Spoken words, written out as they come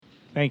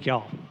Thank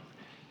y'all.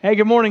 Hey,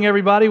 good morning,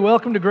 everybody.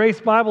 Welcome to Grace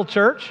Bible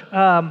Church.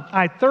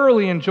 I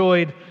thoroughly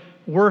enjoyed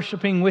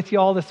worshiping with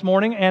y'all this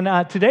morning,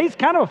 and today's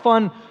kind of a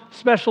fun,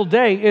 special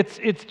day. It's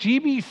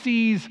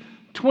GBC's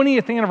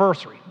 20th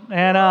anniversary,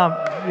 and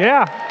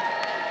yeah,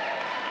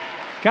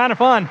 kind of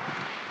fun.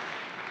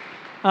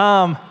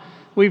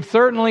 We've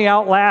certainly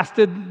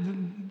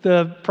outlasted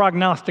the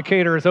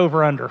prognosticators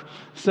over/under,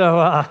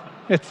 so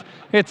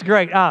it's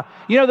great. I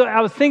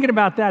was thinking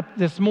about that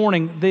this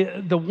morning.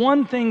 The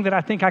one thing that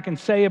I think I can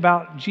say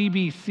about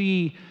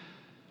GBC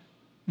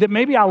that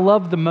maybe I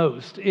love the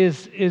most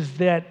is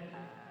that,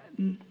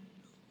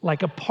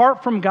 like,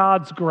 apart from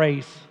God's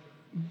grace,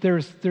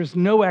 there's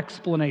no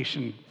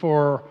explanation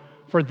for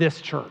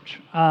this church.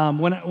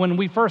 When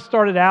we first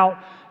started out,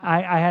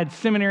 I had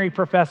seminary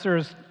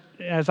professors,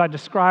 as I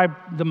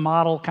described the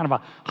model, kind of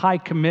a high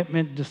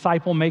commitment,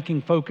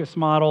 disciple-making focus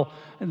model.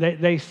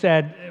 They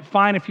said,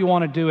 fine, if you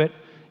want to do it,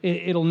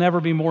 it'll never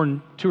be more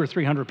than 200 or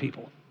 300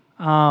 people.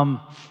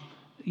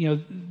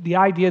 The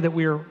idea that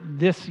we're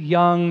this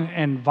young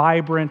and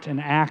vibrant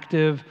and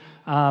active,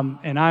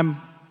 and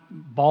I'm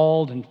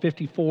bald and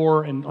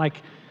 54, and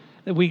like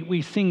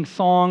we sing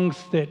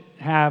songs that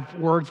have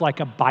words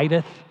like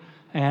abideth,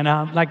 and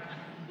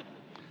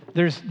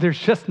there's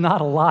just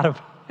not a lot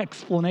of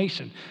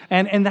explanation,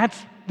 and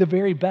that's the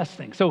very best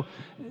thing. So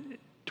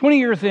 20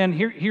 years in,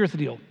 here's the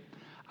deal.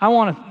 I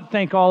want to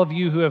thank all of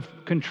you who have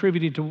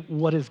contributed to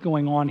what is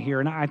going on here,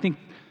 and I think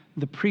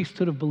the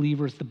priesthood of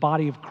believers, the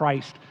body of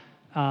Christ,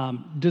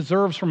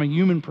 deserves from a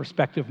human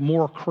perspective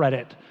more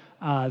credit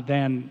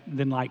than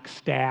like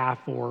staff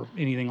or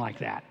anything like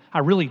that. I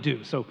really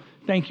do, so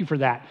thank you for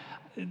that.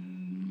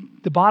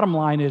 The bottom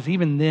line is,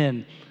 even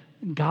then,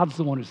 God's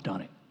the one who's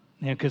done it.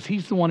 Because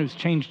He's the one who's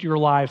changed your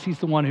lives. He's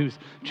the one who's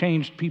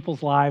changed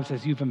people's lives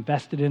as you've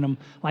invested in them.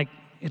 Like,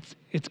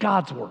 it's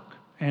God's work.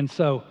 And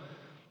so,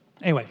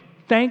 anyway,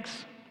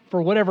 thanks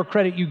for whatever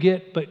credit you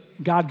get, but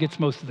God gets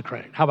most of the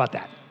credit. How about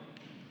that?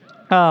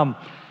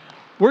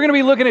 We're going to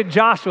be looking at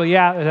Johsua.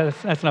 Yeah,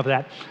 that's enough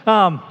of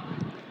that.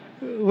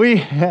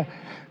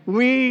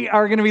 We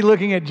are going to be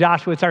looking at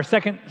Johsua. It's our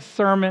second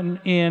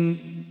sermon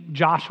in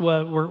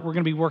Johsua. We're going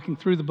to be working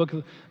through the book.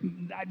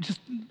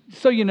 Just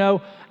so you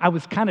know, I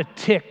was kind of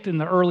ticked in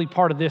the early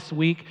part of this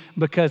week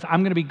because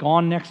I'm going to be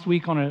gone next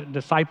week on a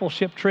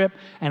discipleship trip,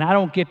 and I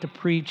don't get to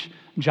preach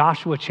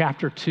Joshua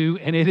chapter 2,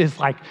 and it is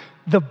like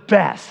the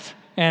best.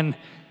 And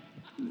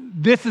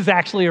this is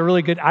actually a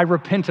really good, I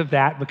repent of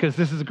that because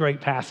this is a great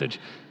passage.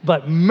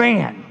 But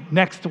man,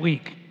 next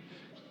week,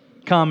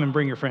 come and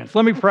bring your friends.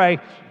 Let me pray,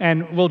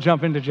 and we'll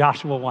jump into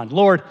Joshua 1.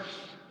 Lord,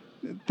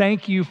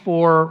 thank you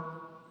for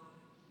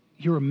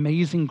your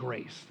amazing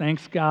grace.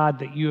 Thanks, God,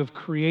 that you have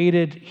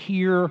created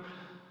here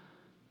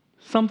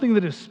something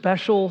that is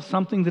special,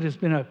 something that has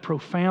been a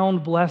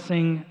profound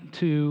blessing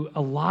to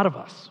a lot of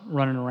us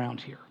running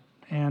around here.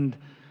 And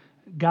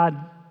God,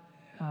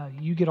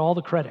 you get all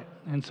the credit,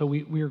 and so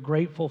we are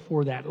grateful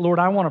for that. Lord,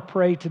 I want to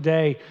pray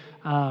today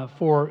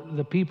for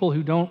the people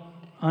who don't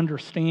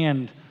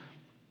understand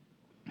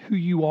who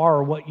you are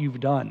or what you've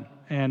done.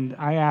 And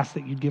I ask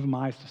that you'd give them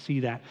eyes to see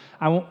that.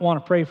 I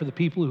want to pray for the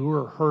people who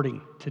are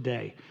hurting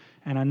today.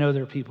 And I know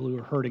there are people who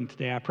are hurting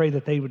today. I pray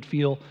that they would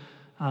feel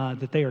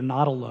that they are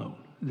not alone,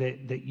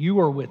 that you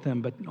are with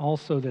them, but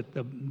also that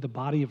the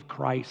body of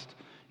Christ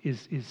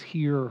is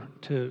here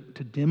to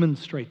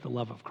demonstrate the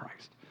love of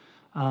Christ.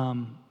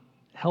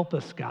 Help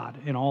us, God,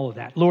 in all of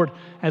that. Lord,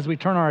 as we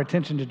turn our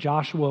attention to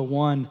Joshua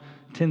 1,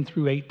 10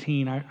 through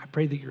 18, I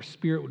pray that your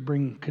Spirit would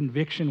bring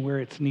conviction where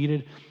it's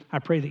needed. I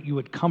pray that you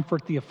would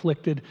comfort the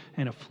afflicted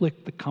and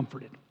afflict the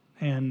comforted.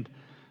 And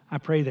I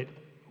pray that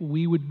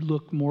we would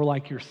look more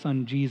like your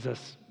Son,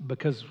 Jesus,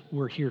 because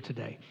we're here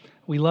today.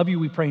 We love you.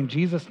 We pray in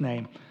Jesus'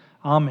 name.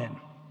 Amen.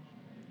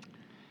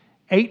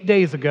 8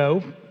 days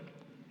ago,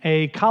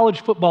 a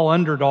college football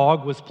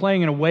underdog was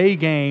playing an away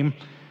game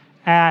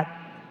at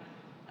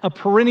a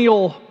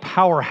perennial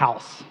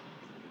powerhouse.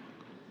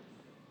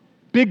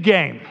 Big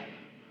game.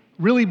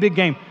 Really big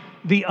game.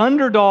 The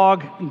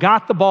underdog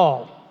got the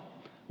ball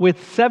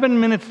with 7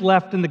 minutes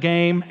left in the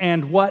game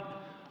and what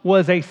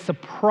was a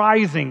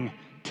surprising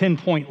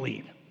 10-point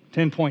lead.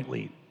 10-point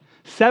lead.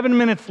 7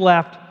 minutes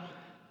left,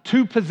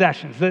 2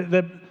 possessions.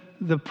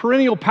 The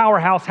perennial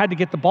powerhouse had to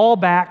get the ball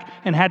back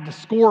and had to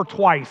score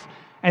twice.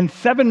 And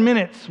 7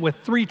 minutes with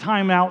 3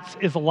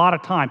 timeouts is a lot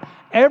of time.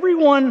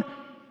 Everyone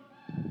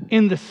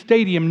in the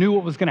stadium knew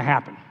what was going to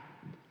happen.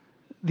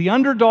 The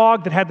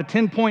underdog that had the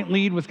 10-point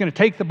lead was going to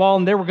take the ball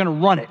and they were going to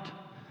run it.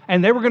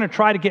 And they were going to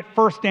try to get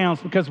first downs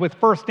because with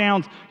first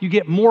downs, you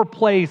get more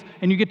plays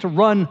and you get to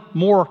run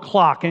more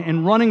clock.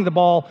 And running the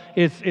ball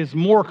is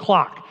more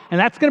clock. And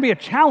that's going to be a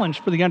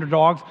challenge for the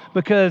underdogs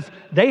because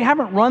they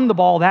haven't run the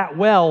ball that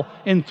well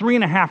in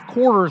 3.5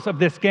 quarters of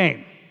this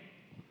game.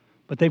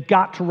 But they've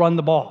got to run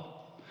the ball.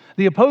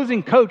 The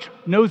opposing coach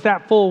knows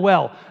that full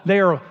well. They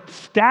are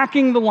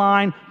stacking the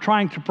line,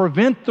 trying to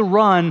prevent the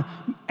run,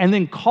 and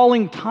then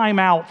calling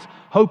timeouts,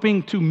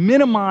 hoping to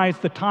minimize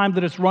the time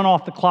that is run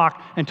off the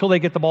clock until they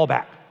get the ball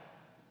back.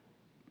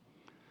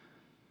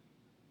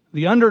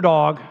 The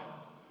underdog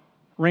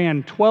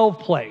ran 12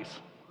 plays.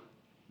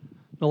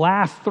 The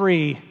last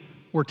 3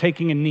 were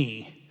taking a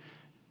knee.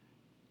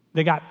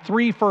 They got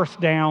 3 first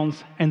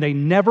downs, and they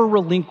never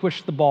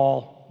relinquished the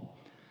ball.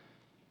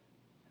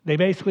 They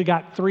basically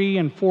got 3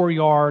 and 4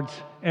 yards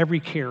every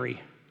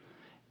carry.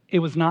 It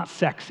was not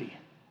sexy.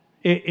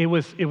 It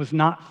was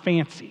not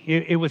fancy.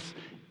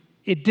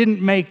 It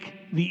didn't make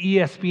the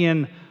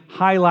ESPN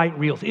highlight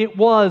reels. It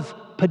was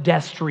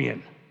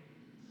pedestrian,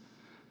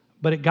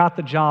 but it got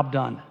the job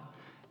done.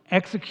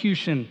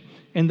 Execution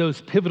in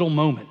those pivotal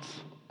moments,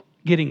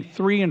 getting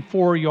 3 and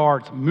 4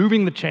 yards,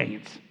 moving the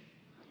chains,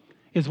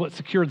 is what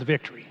secured the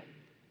victory.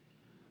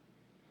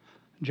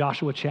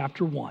 Joshua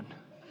chapter 1,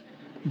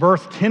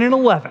 verse 10 and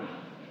 11.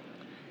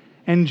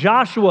 And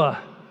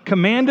Joshua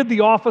commanded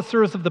the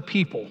officers of the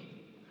people,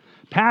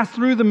 pass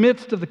through the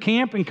midst of the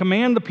camp and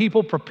command the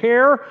people,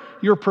 prepare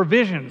your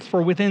provisions,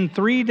 for within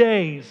 3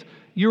 days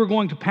you are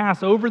going to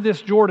pass over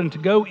this Jordan to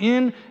go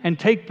in and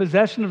take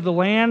possession of the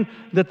land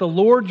that the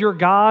Lord your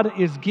God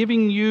is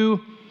giving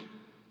you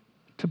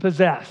to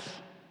possess.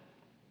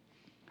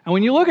 And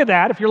when you look at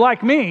that, if you're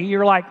like me,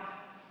 you're like,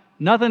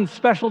 nothing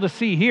special to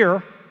see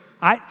here.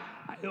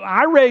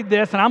 I read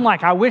this and I'm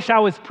like, I wish I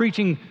was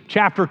preaching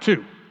chapter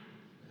 2.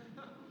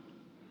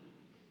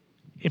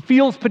 It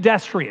feels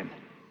pedestrian.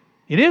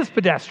 It is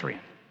pedestrian.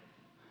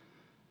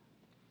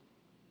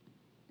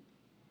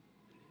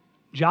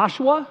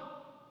 Joshua,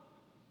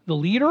 the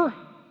leader,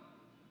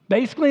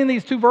 basically in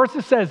these 2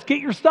 verses says, get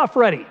your stuff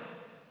ready.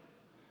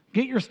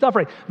 Get your stuff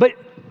ready. But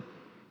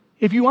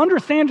if you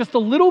understand just a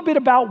little bit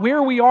about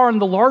where we are in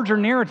the larger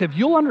narrative,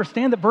 you'll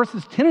understand that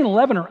verses 10 and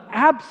 11 are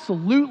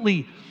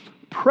absolutely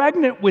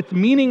pregnant with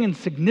meaning and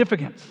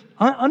significance.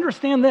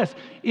 Understand this.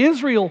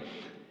 Israel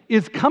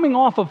is coming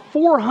off of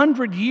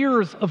 400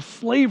 years of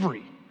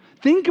slavery.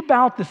 Think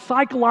about the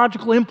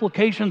psychological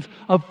implications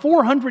of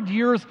 400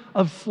 years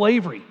of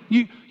slavery.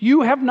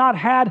 You have not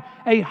had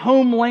a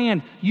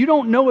homeland. You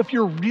don't know if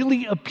you're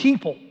really a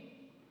people.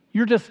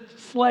 You're just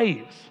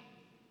slaves.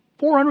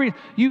 400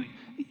 years.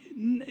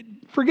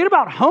 Forget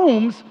about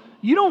homes.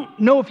 You don't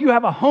know if you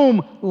have a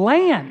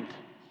homeland.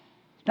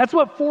 That's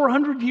what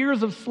 400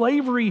 years of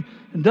slavery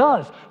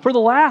does. For the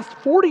last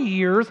 40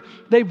 years,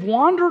 they've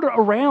wandered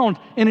around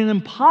in an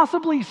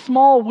impossibly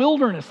small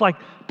wilderness. Like,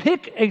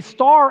 pick a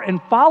star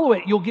and follow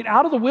it. You'll get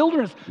out of the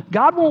wilderness.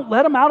 God won't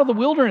let them out of the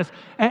wilderness.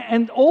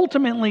 And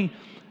ultimately,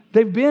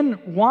 they've been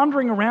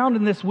wandering around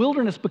in this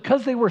wilderness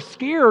because they were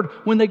scared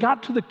when they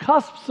got to the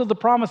cusps of the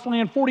promised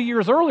land 40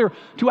 years earlier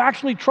to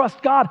actually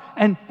trust God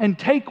and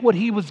take what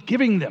He was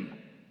giving them.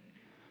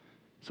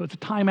 So it's a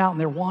timeout, and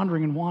they're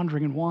wandering and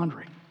wandering and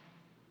wandering.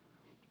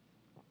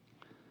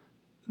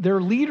 Their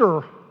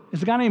leader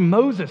is a guy named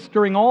Moses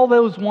during all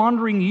those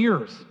wandering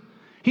years.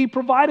 He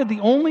provided the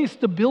only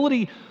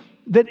stability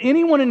that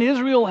anyone in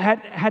Israel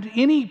had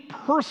any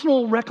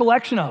personal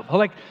recollection of.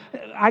 Like,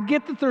 I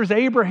get that there's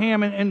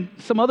Abraham and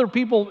some other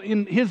people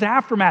in his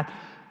aftermath.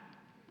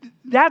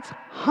 That's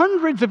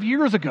hundreds of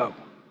years ago.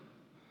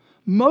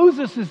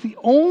 Moses is the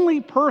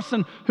only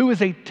person who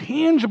is a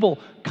tangible,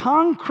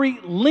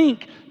 concrete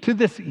link to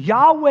this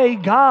Yahweh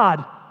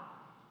God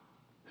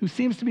who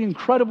seems to be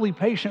incredibly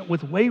patient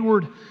with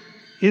wayward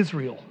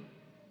Israel.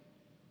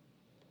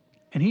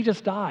 And he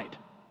just died.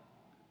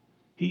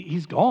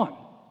 He's gone.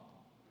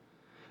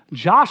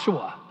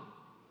 Joshua,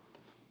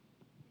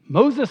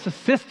 Moses'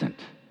 assistant,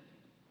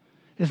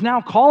 is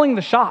now calling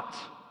the shots.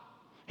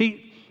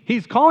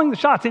 He's calling the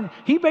shots. And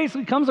he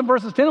basically comes in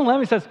verses 10 and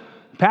 11. He says,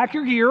 pack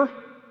your gear,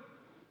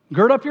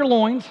 gird up your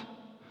loins.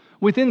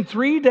 Within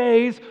 3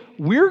 days,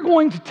 we're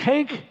going to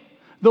take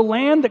the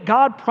land that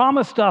God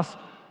promised us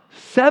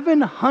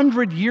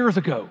 700 years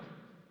ago.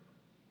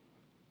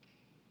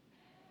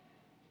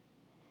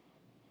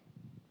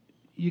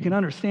 You can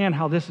understand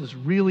how this is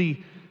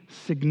really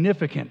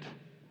significant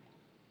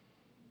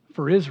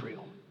for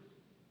Israel.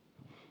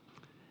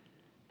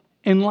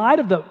 In light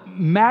of the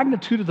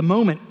magnitude of the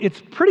moment,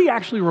 it's pretty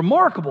actually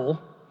remarkable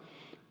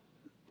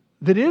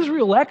that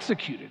Israel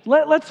executed.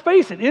 Let's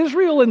face it,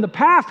 Israel in the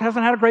past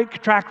hasn't had a great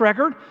track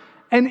record,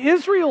 and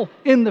Israel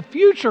in the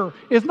future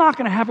is not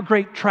going to have a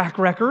great track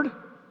record.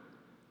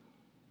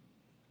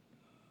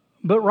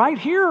 But right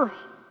here,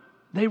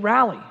 they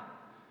rally.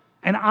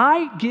 And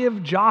I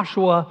give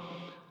Joshua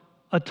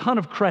a ton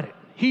of credit.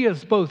 He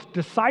is both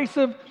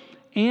decisive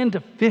and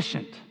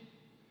efficient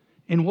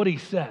in what he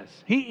says.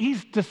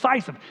 He's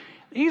decisive.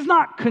 He's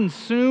not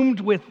consumed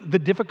with the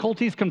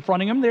difficulties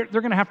confronting him. They're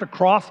going to have to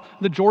cross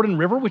the Jordan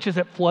River, which is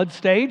at flood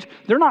stage.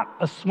 They're not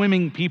a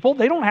swimming people.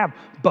 They don't have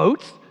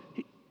boats.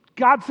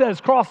 God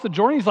says, cross the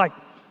Jordan. He's like,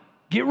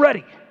 get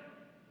ready.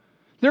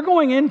 They're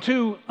going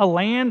into a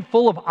land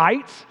full of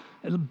ites,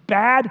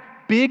 bad,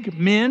 big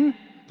men.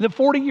 The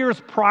 40 years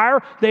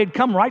prior, they had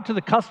come right to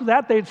the cusp of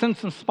that. They had sent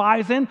some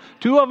spies in.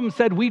 2 of them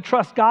said, we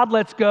trust God,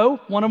 let's go.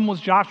 One of them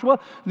was Joshua.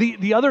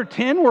 The other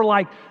 10 were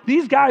like,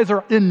 these guys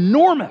are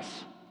enormous.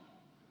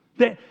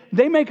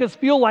 They make us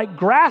feel like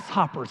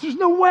grasshoppers. There's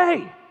no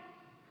way.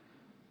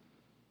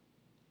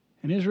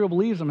 And Israel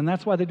believes them, and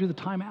that's why they do the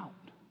timeout.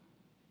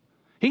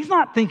 He's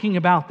not thinking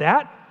about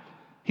that.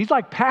 He's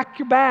like, pack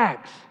your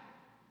bags.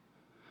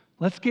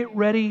 Let's get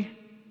ready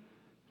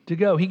to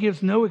go. He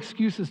gives no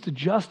excuses to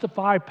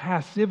justify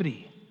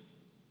passivity.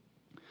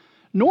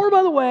 Nor,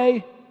 by the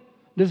way,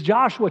 does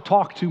Joshua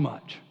talk too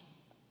much.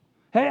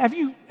 Hey,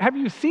 have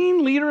you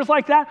seen leaders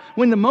like that?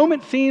 When the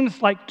moment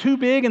seems like too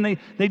big and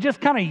they just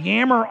kind of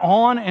yammer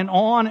on and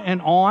on and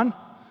on?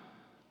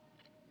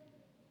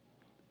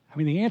 I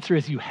mean, the answer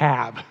is you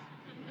have.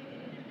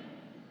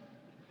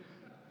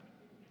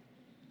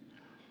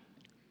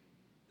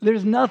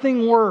 There's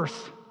nothing worse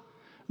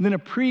than a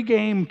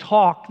pregame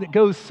talk that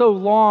goes so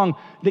long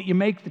that you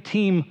make the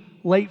team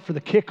late for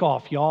the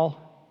kickoff, y'all.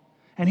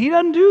 And he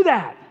doesn't do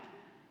that.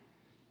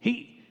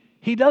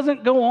 He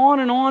doesn't go on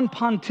and on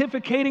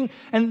pontificating.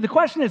 And the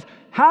question is,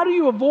 how do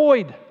you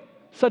avoid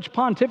such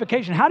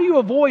pontification? How do you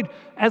avoid,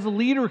 as a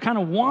leader, kind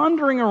of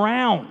wandering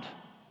around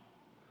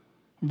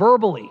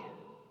verbally?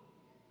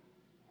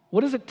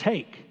 What does it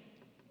take?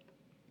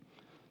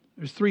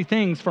 There's three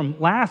things from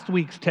last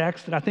week's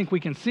text that I think we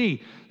can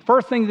see. The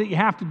first thing that you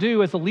have to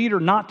do as a leader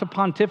not to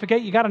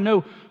pontificate, you got to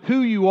know who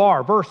you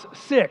are. Verse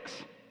 6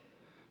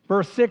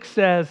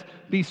 says,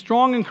 be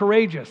strong and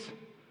courageous.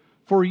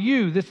 For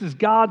you, this is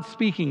God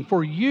speaking,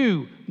 for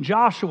you,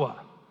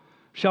 Joshua,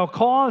 shall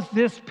cause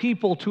this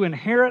people to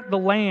inherit the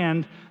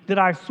land that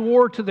I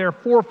swore to their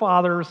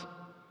forefathers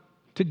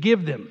to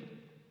give them.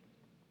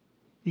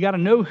 You got to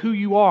know who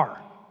you are.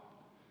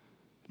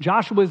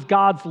 Joshua is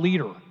God's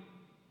leader.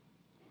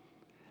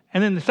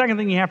 And then the second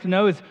thing you have to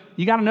know is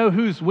you got to know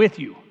who's with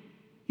you.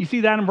 You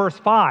see that in verse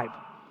 5.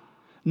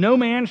 No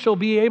man shall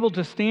be able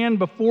to stand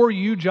before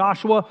you,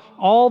 Joshua,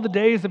 all the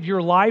days of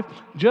your life.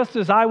 Just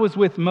as I was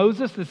with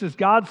Moses, this is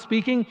God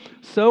speaking,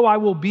 so I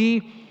will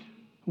be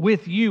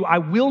with you. I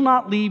will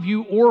not leave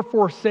you or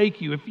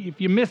forsake you.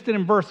 If you missed it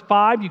in verse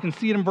 5, you can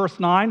see it in verse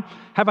 9.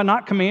 Have I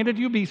not commanded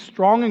you? Be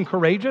strong and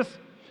courageous.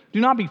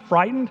 Do not be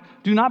frightened.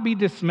 Do not be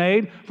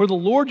dismayed. For the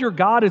Lord your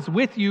God is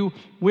with you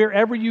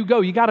wherever you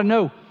go. You got to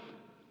know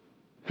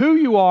who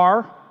you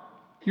are.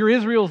 You're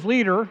Israel's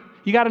leader.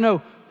 You got to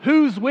know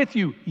who's with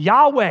you.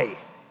 Yahweh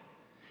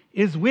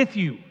is with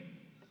you.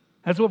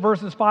 That's what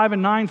verses 5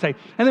 and 9 say.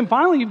 And then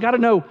finally, you've got to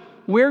know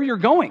where you're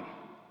going.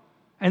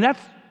 And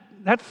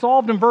that's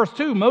solved in verse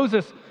 2.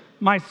 Moses,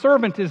 my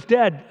servant, is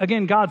dead.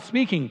 Again, God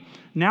speaking.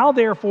 Now,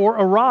 therefore,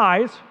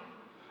 arise,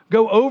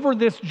 go over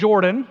this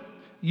Jordan,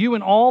 you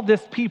and all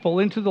this people,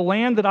 into the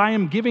land that I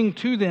am giving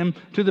to them,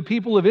 to the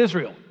people of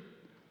Israel.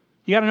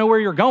 You got to know where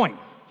you're going.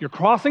 You're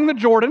crossing the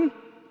Jordan,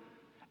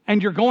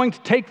 and you're going to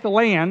take the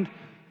land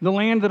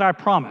that I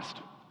promised.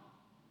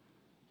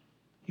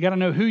 You got to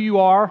know who you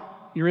are.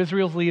 You're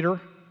Israel's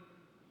leader.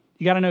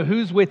 You got to know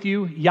who's with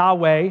you.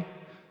 Yahweh,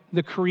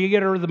 the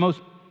creator, the most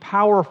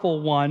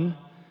powerful one,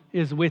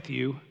 is with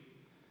you.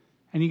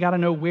 And you got to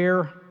know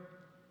where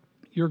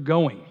you're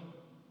going.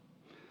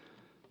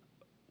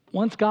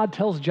 Once God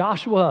tells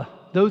Joshua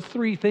those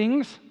three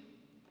things,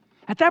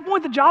 at that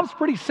point the job's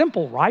pretty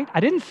simple, right? I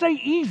didn't say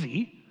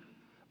easy,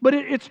 but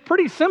it's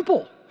pretty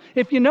simple.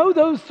 If you know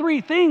those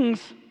three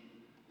things,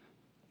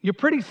 you're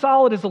pretty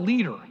solid as a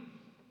leader.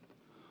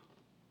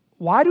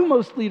 Why do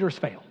most leaders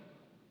fail?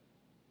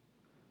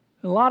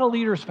 A lot of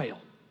leaders fail.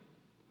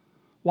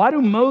 Why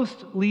do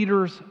most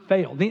leaders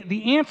fail?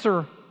 The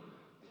answer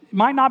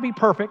might not be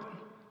perfect,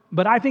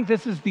 but I think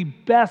this is the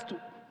best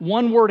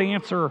one-word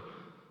answer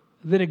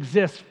that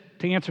exists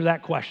to answer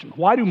that question.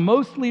 Why do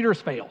most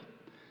leaders fail?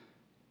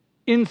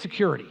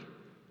 Insecurity.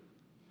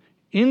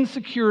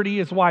 Insecurity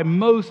is why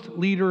most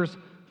leaders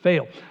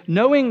fail.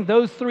 Knowing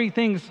those three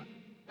things,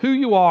 who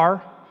you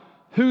are,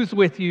 who's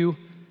with you,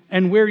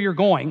 and where you're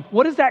going,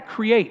 what does that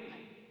create?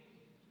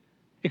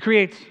 It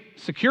creates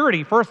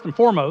security, first and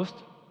foremost,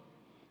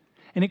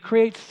 and it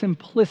creates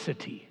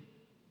simplicity.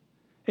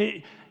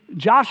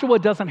 Joshua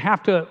doesn't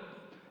have to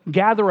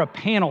gather a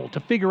panel to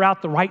figure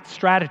out the right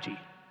strategy.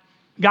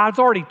 God's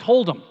already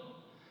told him,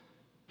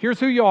 here's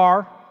who you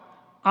are,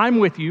 I'm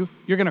with you,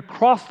 you're going to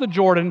cross the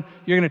Jordan,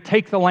 you're going to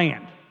take the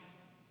land.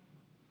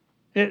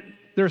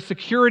 There's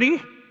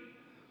security,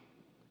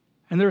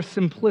 and there's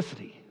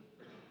simplicity.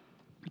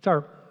 It's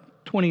our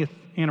 20th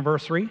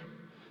anniversary.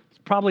 It's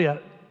probably an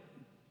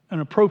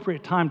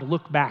appropriate time to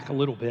look back a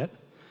little bit.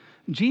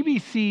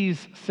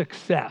 GBC's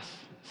success,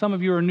 some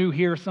of you are new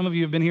here, some of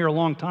you have been here a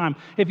long time.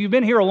 If you've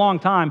been here a long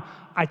time,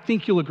 I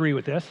think you'll agree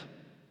with this.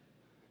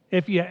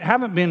 If you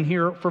haven't been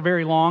here for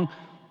very long,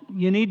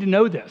 you need to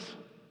know this.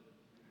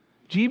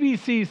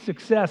 GBC's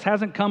success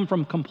hasn't come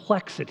from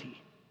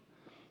complexity.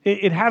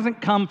 It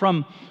hasn't come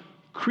from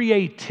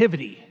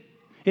creativity.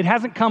 It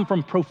hasn't come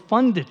from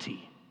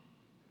profundity.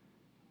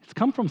 It's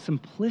come from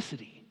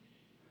simplicity.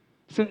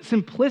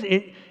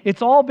 Simplicity.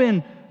 It's all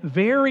been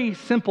very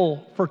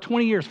simple for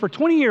 20 years. For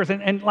 20 years,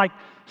 and like,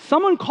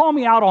 someone call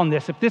me out on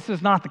this if this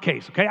is not the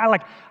case, okay?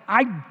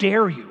 I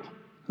dare you.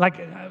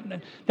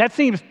 That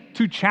seems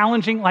too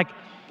challenging.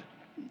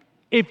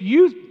 If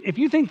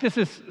you think this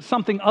is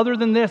something other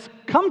than this,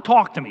 come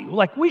talk to me.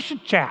 We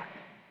should chat.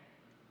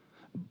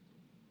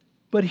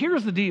 But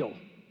here's the deal.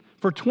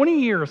 For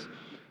 20 years,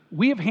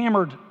 we have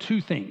hammered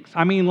two things.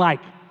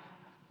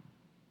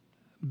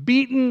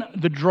 beaten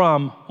the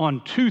drum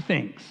on two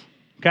things,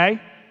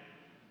 okay?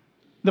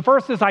 The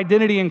first is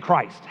identity in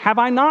Christ. Have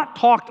I not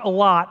talked a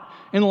lot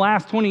in the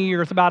last 20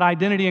 years about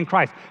identity in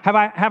Christ? Have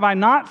I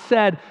not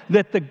said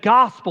that the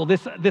gospel,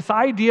 this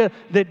idea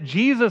that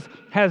Jesus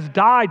has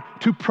died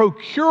to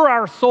procure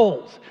our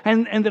souls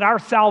and that our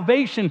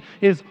salvation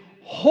is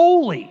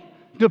wholly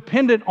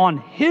dependent on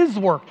His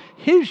work,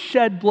 His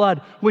shed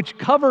blood, which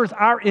covers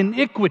our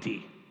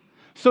iniquity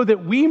so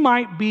that we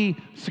might be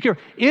secure?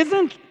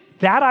 Isn't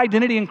that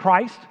identity in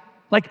Christ?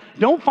 Like,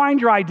 don't find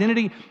your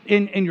identity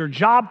in your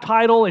job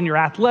title, in your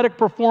athletic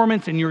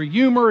performance, in your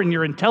humor, in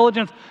your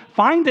intelligence.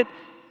 Find it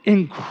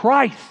in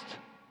Christ.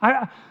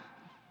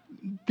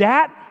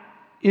 That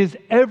is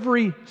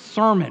every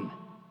sermon,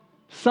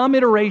 some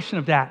iteration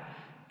of that,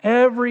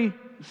 every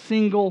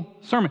single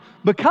sermon.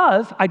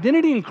 Because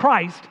identity in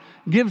Christ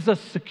gives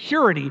us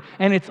security,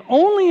 and it's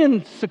only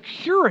in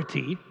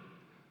security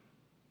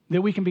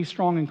that we can be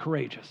strong and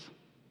courageous.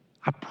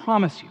 I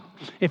promise you,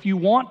 if you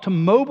want to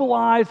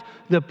mobilize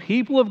the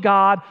people of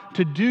God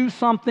to do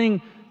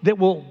something that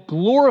will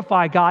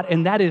glorify God,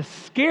 and that is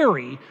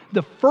scary,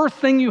 the first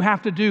thing you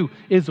have to do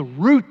is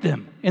root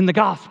them in the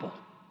gospel.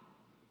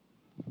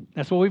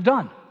 That's what we've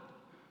done.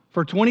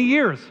 For 20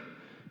 years,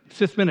 it's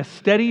just been a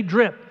steady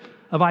drip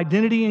of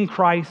identity in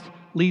Christ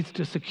leads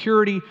to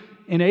security,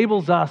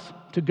 enables us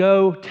to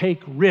go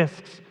take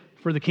risks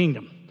for the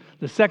kingdom.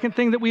 The second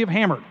thing that we have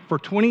hammered for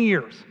 20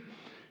 years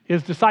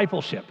is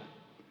discipleship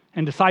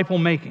and disciple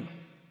making.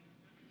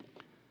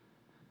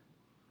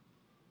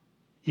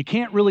 You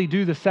can't really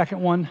do the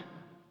second one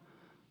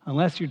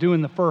unless you're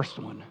doing the first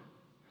one.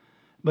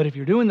 But if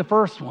you're doing the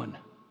first one,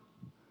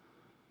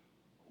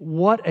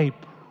 what a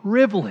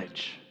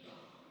privilege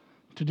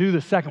to do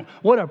the second one.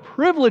 What a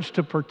privilege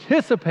to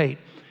participate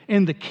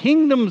in the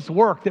kingdom's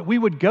work, that we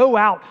would go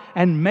out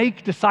and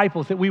make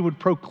disciples, that we would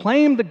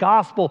proclaim the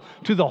gospel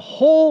to the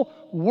whole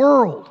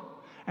world,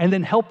 and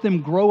then help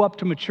them grow up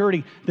to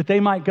maturity, that they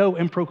might go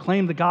and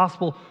proclaim the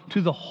gospel to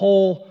the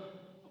whole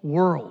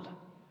world.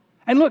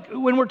 And look,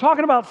 when we're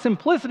talking about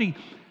simplicity,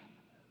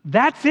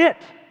 that's it.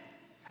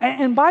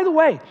 And by the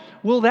way,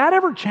 will that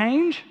ever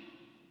change?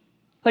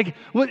 Like,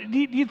 do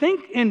you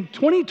think in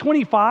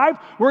 2025,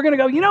 we're going to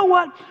go, you know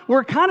what?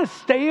 We're kind of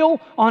stale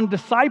on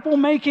disciple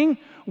making.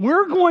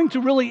 We're going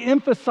to really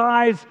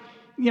emphasize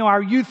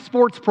our youth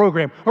sports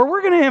program, or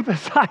we're going to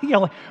emphasize,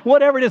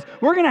 whatever it is.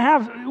 We're going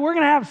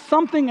to have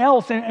something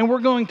else, and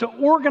we're going to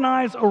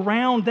organize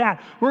around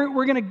that.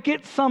 We're going to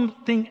get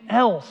something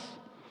else.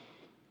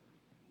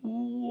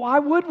 Why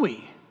would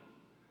we?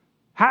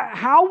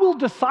 How will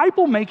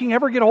disciple making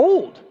ever get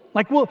old?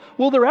 Like,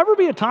 will there ever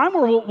be a time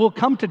where we'll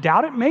come to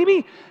doubt it?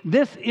 Maybe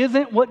this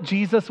isn't what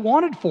Jesus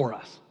wanted for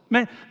us.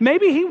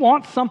 Maybe He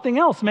wants something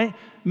else.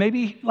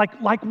 Maybe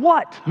like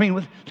what? I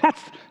mean,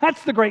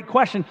 that's the great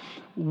question.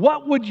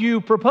 What would you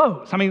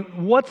propose? I mean,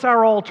 what's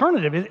our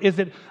alternative? Is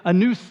it a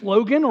new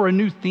slogan or a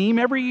new theme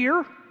every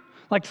year?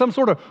 Like some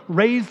sort of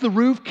raise the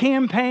roof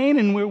campaign,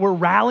 and we're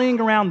rallying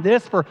around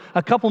this for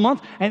a couple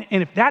months. And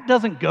if that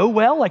doesn't go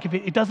well, like if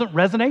it doesn't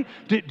resonate,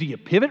 do you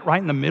pivot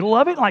right in the middle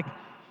of it? Like,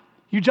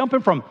 you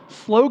jumping from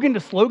slogan to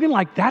slogan,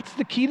 like that's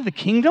the key to the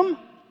kingdom?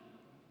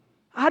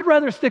 I'd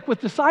rather stick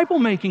with disciple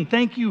making.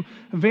 Thank you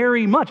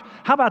very much.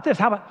 How about this?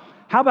 How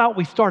about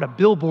we start a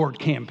billboard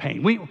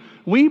campaign?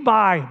 We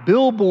buy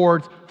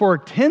billboards for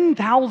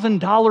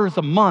 $10,000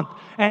 a month,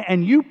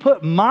 and you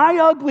put my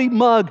ugly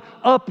mug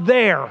up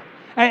there,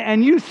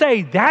 and you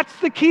say that's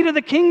the key to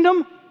the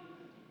kingdom?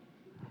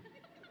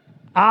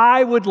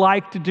 I would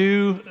like to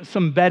do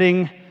some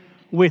betting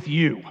with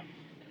you.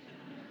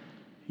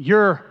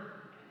 You're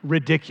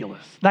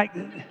ridiculous. Like,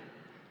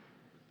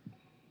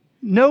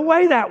 no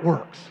way that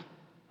works,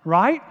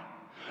 right?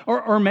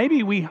 Or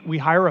maybe we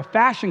hire a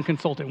fashion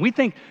consultant. We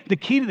think the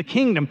key to the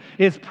kingdom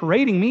is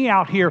parading me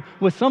out here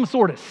with some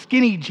sort of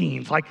skinny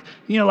jeans, like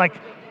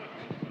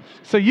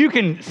so you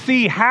can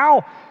see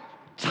how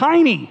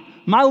tiny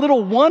my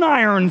little one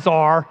irons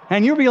are,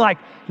 and you'll be like,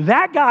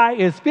 that guy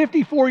is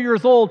 54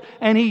 years old,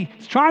 and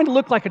he's trying to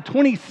look like a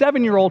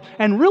 27-year-old,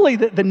 and really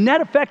the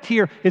net effect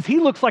here is he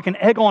looks like an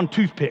egg on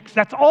toothpicks.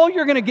 That's all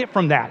you're going to get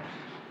from that.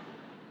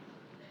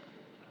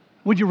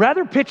 Would you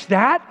rather pitch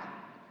that?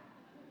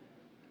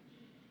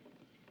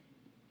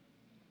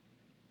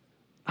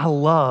 I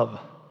love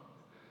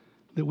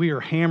that we are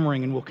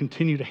hammering and will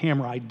continue to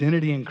hammer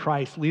identity in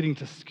Christ, leading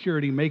to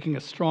security, making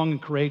us strong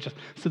and courageous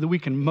so that we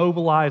can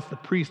mobilize the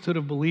priesthood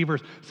of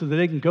believers so that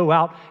they can go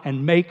out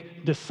and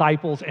make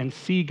disciples and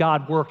see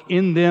God work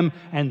in them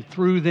and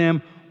through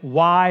them.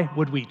 Why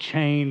would we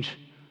change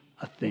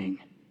a thing?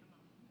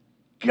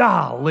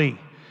 Golly,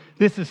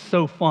 this is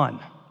so fun.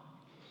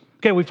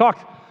 Okay, we've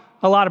talked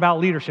a lot about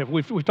leadership.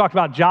 We've talked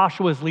about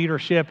Joshua's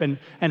leadership and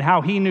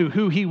how he knew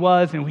who he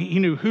was, and he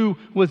knew who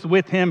was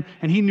with him,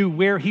 and he knew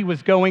where he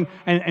was going,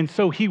 and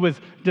so he was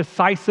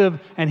decisive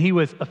and he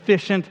was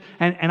efficient,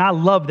 and I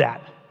love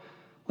that.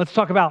 Let's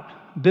talk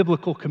about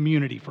biblical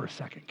community for a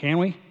second, can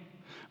we?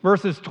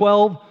 Verses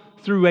 12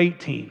 through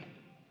 18.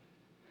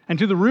 And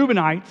to the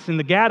Reubenites and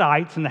the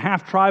Gadites and the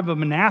half-tribe of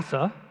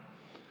Manasseh,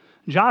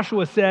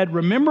 Joshua said,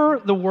 "Remember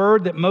the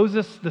word that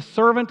Moses, the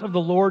servant of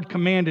the Lord,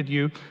 commanded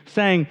you,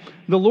 saying,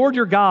 'The Lord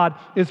your God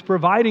is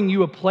providing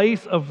you a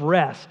place of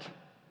rest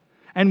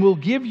and will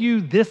give you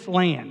this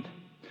land.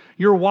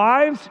 Your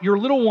wives, your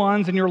little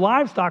ones, and your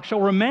livestock shall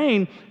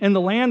remain in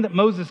the land that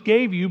Moses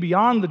gave you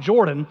beyond the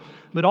Jordan,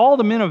 but all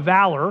the men of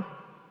valor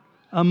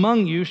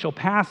among you shall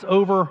pass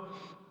over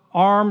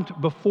armed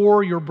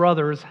before your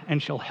brothers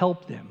and shall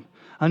help them,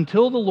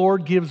 until the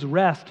Lord gives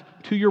rest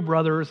to your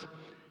brothers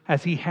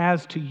as he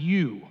has to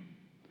you.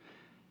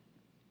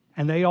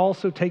 And they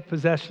also take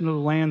possession of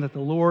the land that the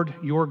Lord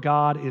your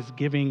God is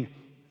giving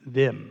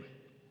them.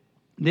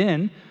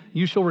 Then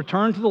you shall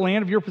return to the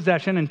land of your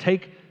possession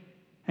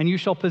and you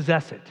shall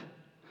possess it,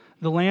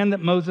 the land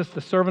that Moses,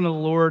 the servant of the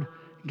Lord,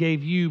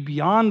 gave you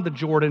beyond the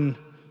Jordan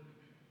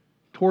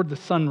toward the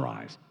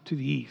sunrise to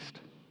the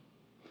east.'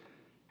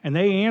 And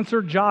they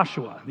answered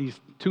Joshua," these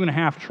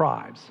 2.5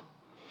 tribes,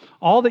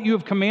 "All that you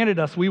have commanded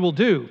us we will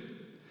do,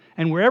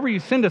 and wherever you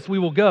send us we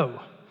will go,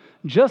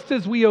 just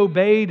as we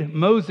obeyed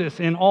Moses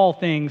in all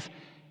things,"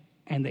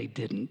 and they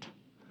didn't.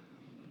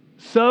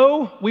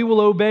 "So we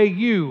will obey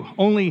you.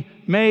 Only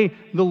may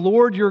the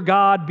Lord your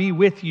God be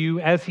with you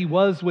as he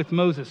was with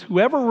Moses.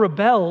 Whoever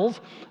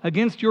rebels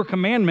against your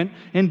commandment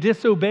and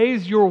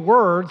disobeys your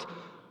words,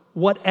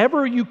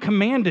 whatever you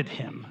commanded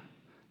him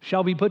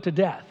shall be put to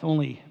death.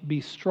 Only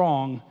be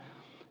strong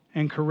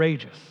and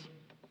courageous."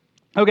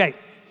 Okay,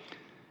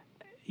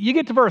 you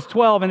get to verse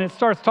 12 and it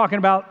starts talking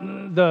about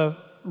the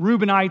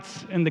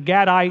Reubenites and the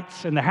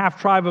Gadites and the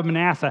half-tribe of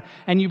Manasseh,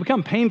 and you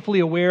become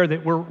painfully aware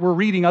that we're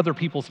reading other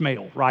people's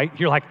mail, right?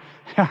 You're like,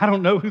 I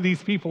don't know who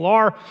these people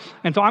are,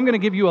 and so I'm going to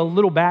give you a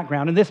little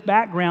background, and this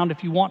background,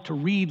 if you want to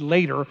read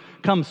later,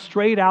 comes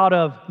straight out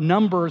of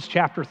Numbers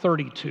chapter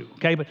 32,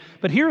 okay?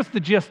 But here's the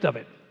gist of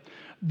it.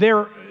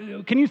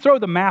 Can you throw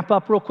the map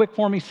up real quick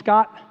for me,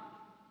 Scott?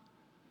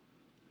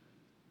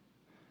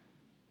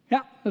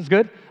 Yeah, that's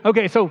good.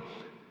 Okay, so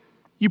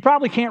you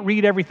probably can't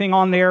read everything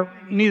on there.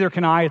 Neither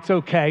can I. It's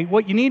okay.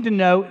 What you need to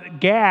know,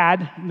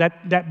 Gad,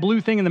 that blue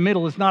thing in the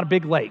middle, is not a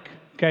big lake.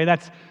 Okay,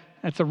 that's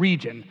a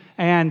region.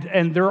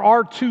 And there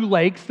are 2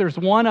 lakes. There's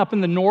one up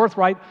in the north,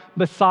 right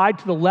beside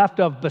to the left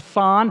of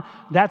Basan.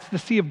 That's the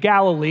Sea of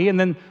Galilee. And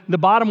then the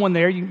bottom one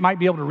there, you might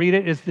be able to read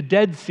it, is the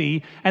Dead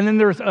Sea. And then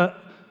there's a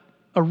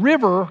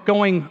river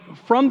going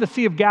from the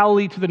Sea of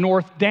Galilee to the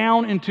north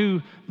down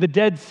into the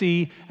Dead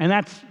Sea, and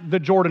that's the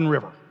Jordan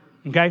River.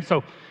 Okay,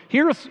 so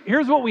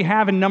here's what we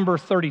have in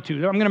Numbers 32.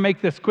 I'm going to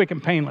make this quick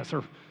and painless,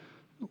 or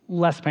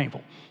less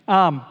painful.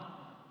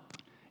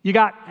 You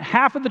got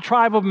half of the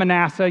tribe of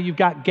Manasseh, you've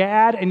got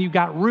Gad, and you've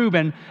got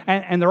Reuben,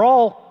 and they're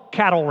all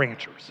cattle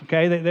ranchers,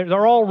 okay?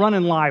 They're all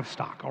running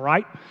livestock, all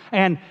right?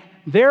 And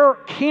they're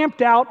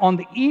camped out on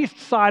the east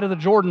side of the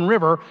Jordan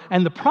River,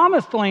 and the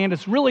promised land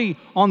is really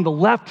on the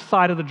left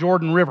side of the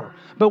Jordan River.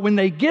 But when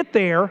they get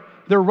there,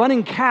 they're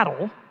running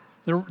cattle.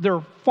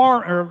 They're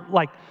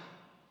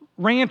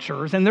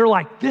ranchers, and they're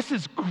like, this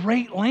is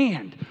great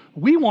land.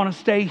 We want to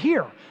stay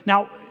here.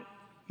 Now,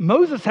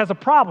 Moses has a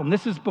problem.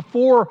 This is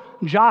before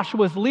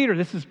Joshua's the leader.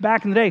 This is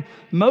back in the day.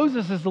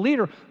 Moses is the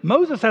leader.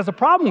 Moses has a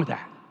problem with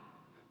that.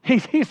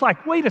 He's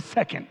like, wait a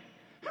second.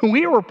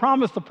 We were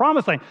promised the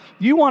promised land.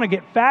 You want to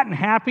get fat and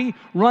happy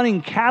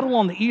running cattle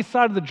on the east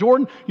side of the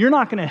Jordan? You're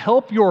not going to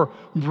help your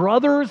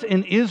brothers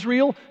in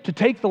Israel to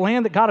take the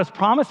land that God has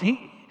promised?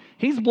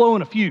 He's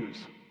blowing a fuse.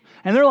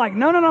 And they're like,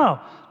 no.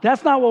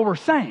 That's not what we're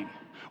saying.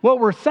 What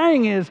we're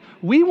saying is,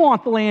 we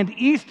want the land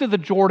east of the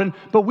Jordan,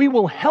 but we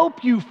will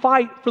help you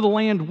fight for the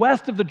land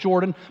west of the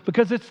Jordan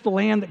because it's the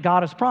land that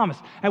God has promised.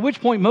 At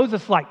which point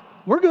Moses is like,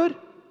 we're good.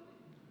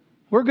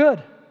 We're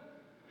good.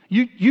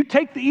 You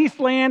take the east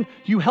land,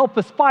 you help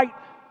us fight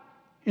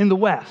in the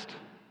west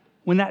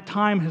when that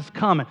time has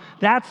come. And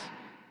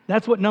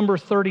that's what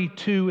Numbers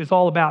 32 is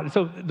all about. And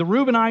so the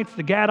Reubenites,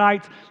 the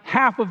Gadites,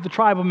 half of the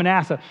tribe of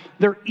Manasseh,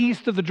 they're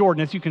east of the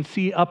Jordan, as you can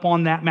see up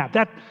on that map.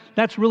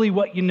 That's really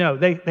what you know.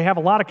 They have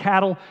a lot of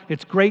cattle.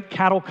 It's great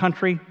cattle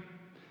country,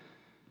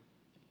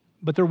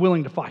 but they're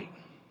willing to fight.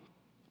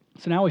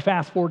 So now we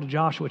fast forward to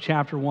Joshua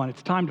chapter 1.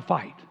 It's time to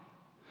fight.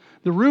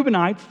 The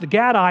Reubenites, the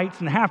Gadites,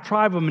 and the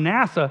half-tribe of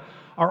Manasseh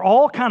are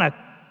all kind of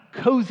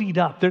cozied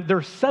up.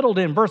 They're settled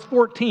in. Verse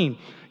 14,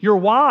 your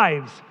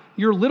wives,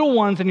 your little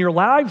ones, and your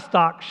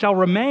livestock shall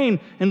remain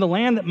in the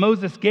land that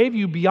Moses gave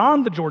you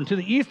beyond the Jordan, to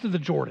the east of the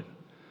Jordan.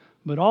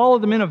 But all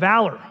of the men of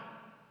valor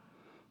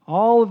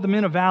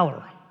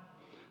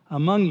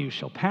among you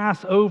shall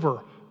pass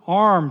over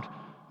armed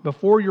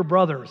before your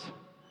brothers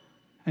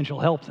and shall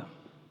help them.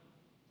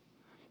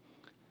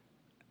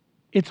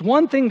 It's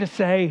one thing to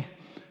say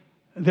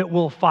that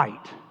we'll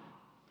fight.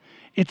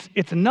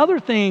 It's another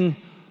thing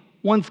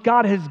once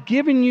God has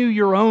given you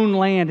your own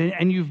land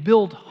and you've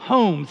built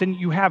homes and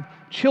you have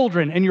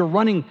children and you're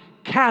running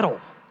cattle,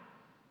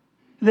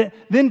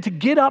 then to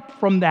get up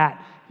from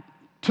that,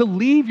 to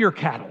leave your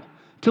cattle,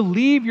 to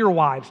leave your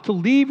wives, to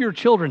leave your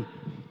children,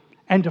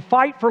 and to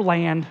fight for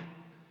land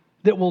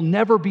that will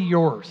never be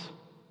yours.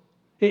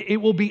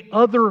 It will be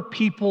other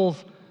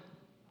people's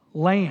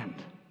land.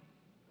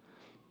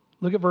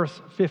 Look at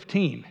verse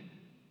 15.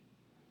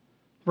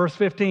 Verse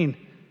 15,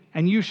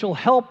 and you shall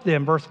help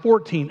them, verse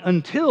 14,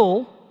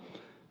 until,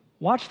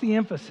 watch the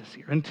emphasis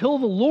here, until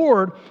the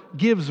Lord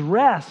gives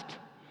rest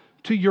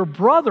to your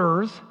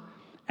brothers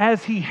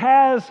as he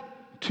has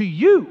to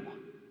you.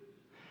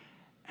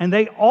 And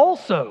they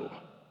also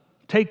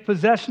take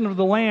possession of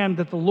the land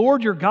that the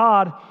Lord your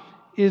God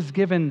is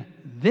given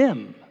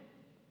them.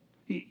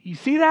 You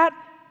see that?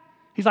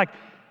 He's like,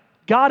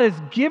 God has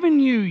given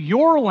you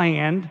your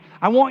land.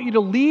 I want you to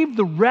leave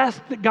the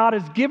rest that God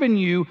has given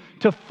you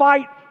to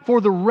fight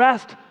for the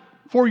rest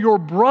for your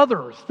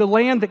brothers, the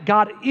land that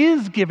God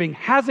is giving,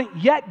 hasn't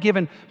yet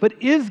given,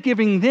 but is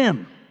giving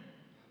them.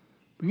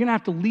 You're going to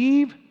have to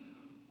leave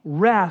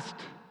rest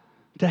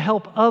to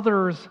help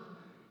others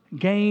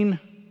gain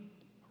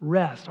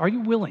rest. Are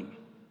you willing?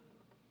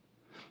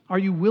 Are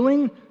you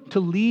willing to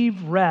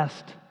leave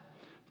rest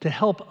to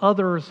help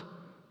others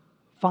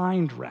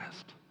find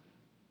rest?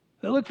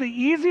 Now look, the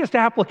easiest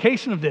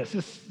application of this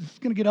is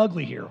going to get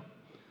ugly here.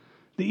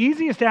 The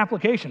easiest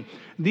application.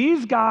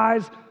 These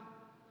guys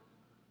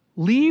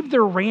leave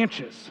their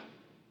ranches.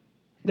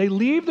 They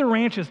leave their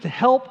ranches to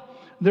help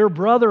their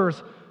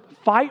brothers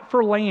fight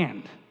for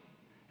land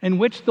in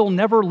which they'll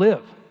never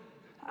live.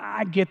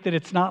 I get that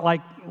it's not like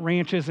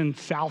ranches in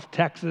South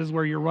Texas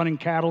where you're running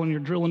cattle and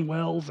you're drilling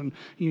wells and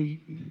you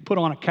put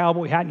on a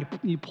cowboy hat and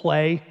you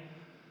play.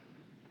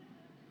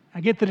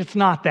 I get that it's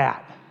not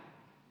that.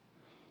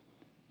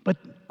 But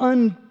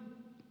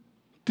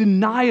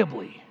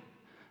undeniably,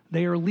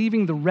 they are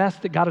leaving the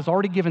rest that God has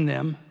already given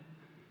them,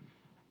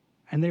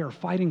 and they are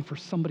fighting for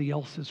somebody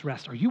else's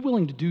rest. Are you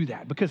willing to do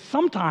that? Because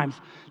sometimes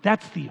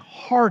that's the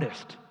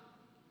hardest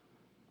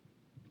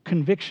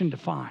conviction to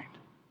find.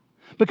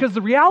 Because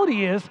the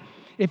reality is,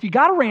 if you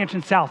got a ranch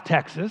in South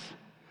Texas,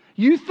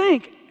 you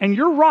think, and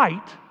you're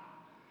right,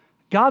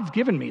 God's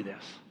given me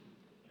this.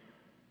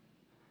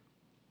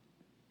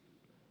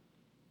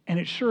 And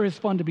it sure is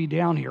fun to be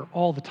down here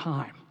all the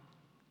time.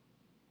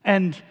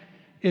 And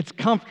it's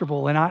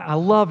comfortable, and I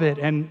love it,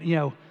 and,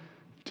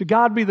 to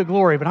God be the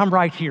glory, but I'm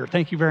right here.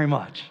 Thank you very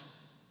much.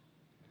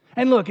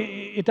 And look,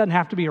 it doesn't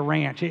have to be a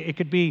ranch. It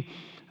could be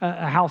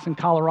a house in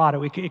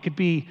Colorado. It could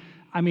be,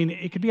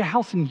 it could be a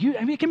house in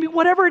Utah. It can be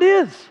whatever it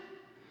is.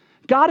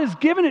 God has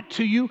given it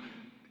to you,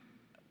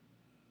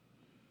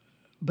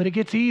 but it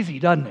gets easy,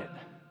 doesn't it?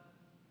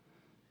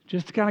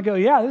 Just to kind of go,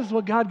 yeah, this is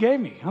what God gave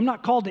me. I'm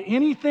not called to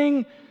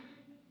anything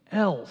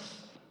else.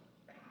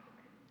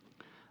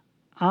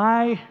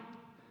 I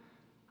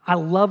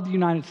love the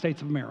United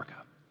States of America.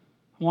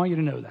 I want you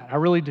to know that. I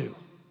really do.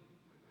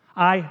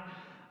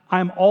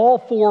 I'm all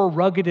for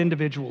rugged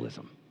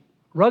individualism.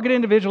 Rugged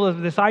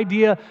individualism, this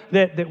idea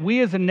that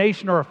we as a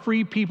nation are a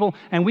free people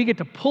and we get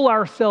to pull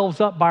ourselves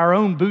up by our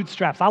own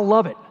bootstraps. I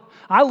love it.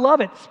 I love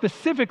it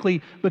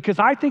specifically because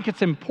I think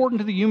it's important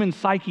to the human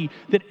psyche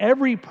that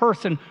every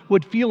person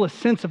would feel a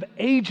sense of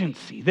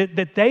agency,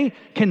 that they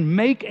can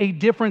make a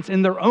difference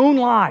in their own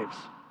lives.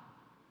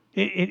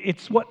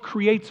 It's what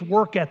creates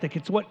work ethic.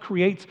 It's what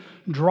creates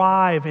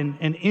drive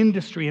and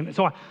industry. And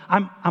so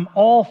I'm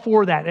all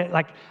for that.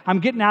 Like, I'm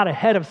getting out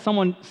ahead of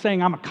someone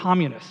saying I'm a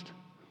communist.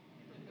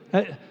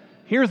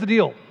 Here's the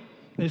deal.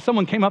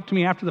 Someone came up to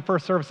me after the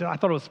first service. I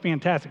thought it was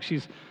fantastic.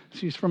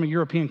 She's from a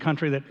European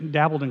country that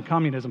dabbled in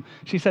communism.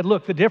 She said,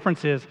 look, the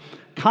difference is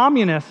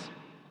communists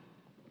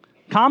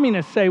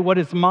say what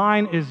is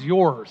mine is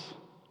yours.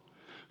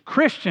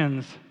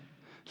 Christians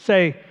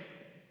say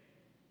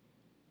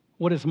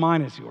what is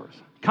mine is yours.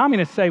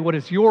 Communists say what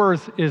is yours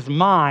is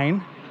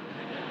mine.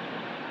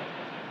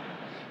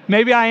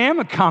 Maybe I am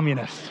a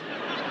communist.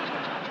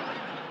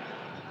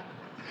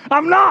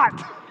 I'm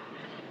not.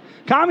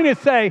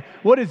 Communists say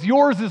what is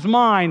yours is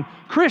mine.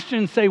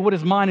 Christians say what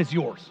is mine is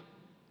yours.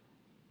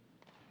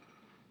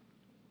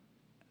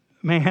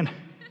 Man,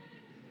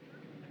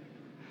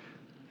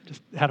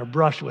 just had a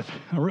brush with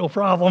a real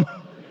problem.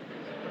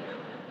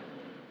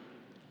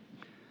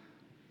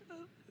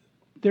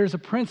 There's a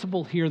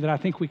principle here that I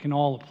think we can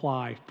all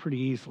apply pretty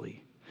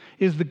easily.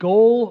 Is the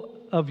goal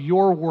of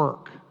your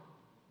work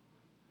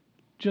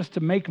just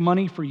to make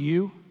money for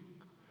you?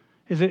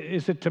 Is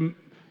it to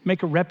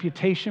make a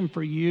reputation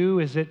for you?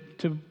 Is it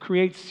to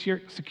create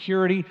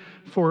security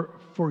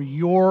for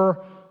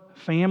your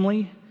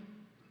family?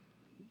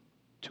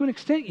 To an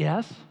extent,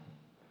 yes.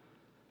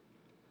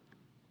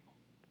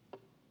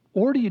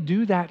 Or do you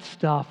do that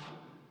stuff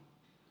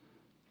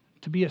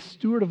to be a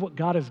steward of what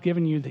God has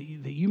given you that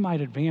you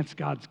might advance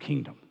God's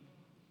kingdom?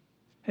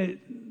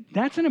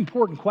 That's an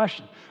important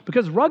question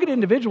because rugged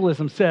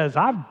individualism says,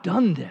 I've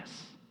done this.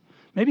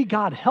 Maybe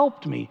God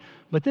helped me,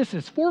 but this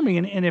is for me.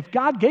 And if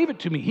God gave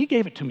it to me, He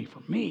gave it to me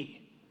for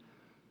me.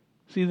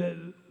 See,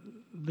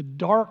 the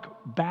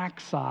dark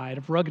backside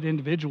of rugged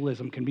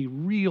individualism can be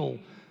real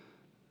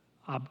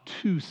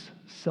obtuse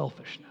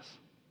selfishness.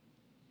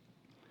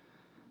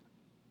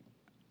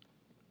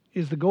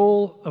 Is the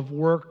goal of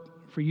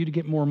work for you to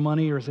get more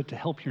money, or is it to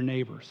help your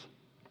neighbors?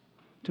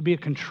 To be a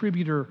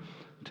contributor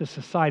to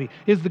society?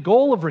 Is the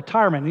goal of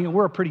retirement,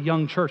 we're a pretty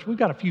young church, we've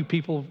got a few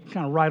people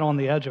kind of right on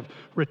the edge of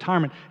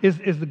retirement.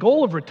 Is the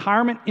goal of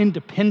retirement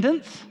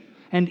independence?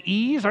 and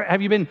ease? Or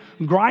have you been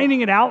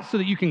grinding it out so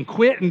that you can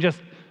quit and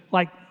just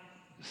like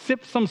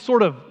sip some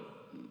sort of,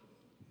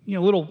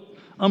 little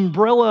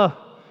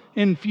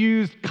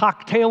umbrella-infused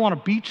cocktail on a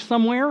beach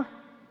somewhere?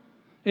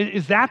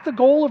 Is that the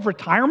goal of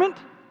retirement?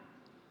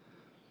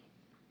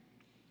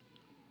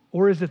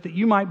 Or is it that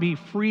you might be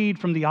freed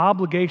from the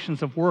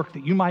obligations of work,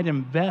 that you might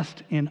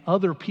invest in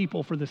other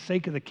people for the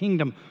sake of the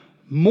kingdom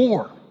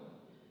more?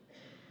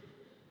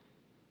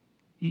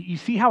 You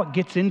see how it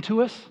gets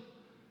into us?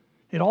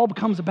 It all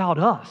becomes about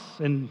us.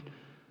 And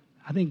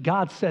I think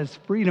God says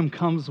freedom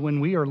comes when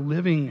we are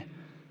living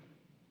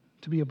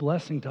to be a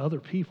blessing to other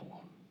people.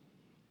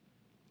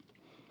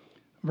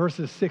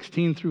 Verses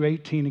 16 through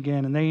 18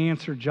 again, and they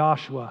answered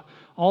Joshua,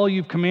 all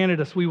you've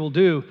commanded us we will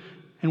do,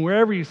 and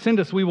wherever you send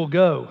us we will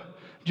go.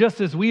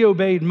 Just as we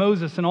obeyed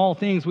Moses in all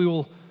things,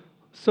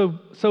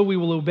 so we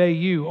will obey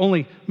you.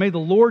 Only may the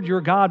Lord your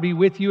God be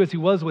with you as he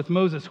was with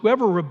Moses.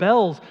 Whoever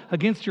rebels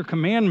against your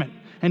commandment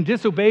and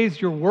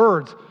disobeys your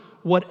words,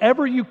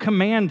 whatever you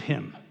command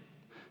him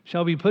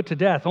shall be put to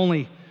death.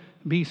 Only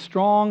be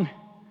strong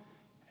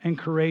and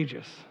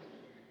courageous.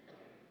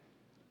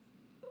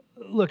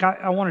 Look,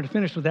 I wanted to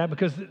finish with that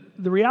because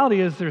the reality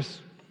is there's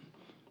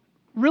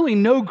really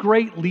no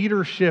great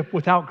leadership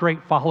without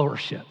great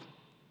followership.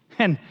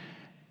 And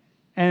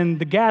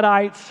the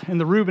Gadites and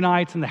the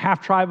Reubenites and the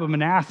half-tribe of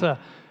Manasseh,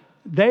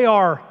 they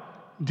are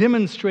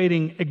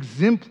demonstrating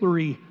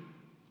exemplary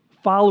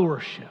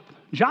followership.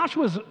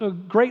 Joshua's a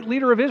great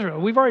leader of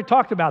Israel. We've already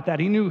talked about that.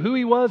 He knew who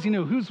he was. He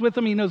knew who's with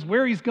him. He knows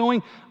where he's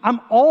going.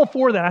 I'm all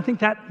for that. I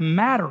think that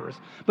matters.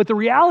 But the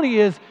reality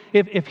is,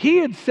 if he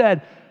had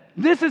said,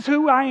 this is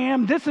who I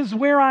am, this is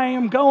where I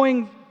am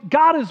going,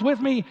 God is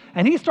with me,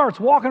 and he starts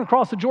walking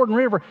across the Jordan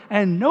River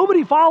and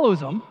nobody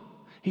follows him,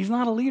 he's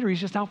not a leader. He's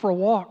just out for a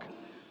walk.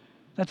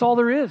 That's all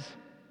there is.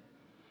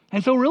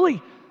 And so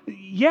really,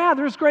 yeah,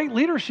 there's great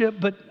leadership,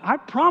 but I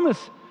promise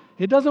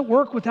it doesn't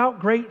work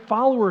without great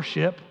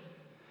followership.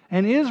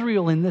 And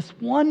Israel, in this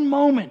one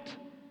moment,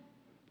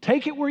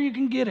 take it where you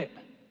can get it,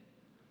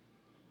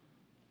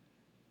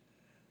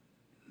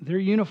 they're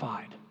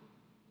unified.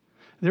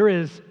 There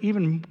is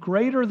even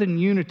greater than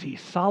unity,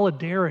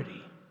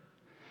 solidarity.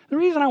 The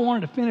reason I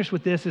wanted to finish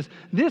with this is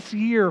this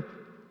year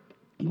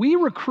we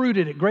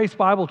recruited at Grace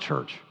Bible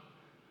Church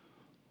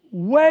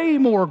way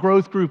more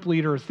growth group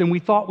leaders than we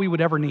thought we would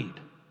ever need.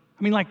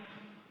 I mean, like,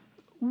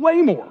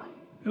 way more.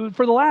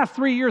 For the last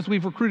 3 years,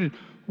 we've recruited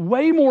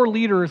way more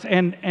leaders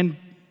and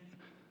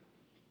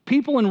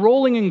people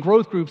enrolling in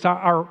growth groups.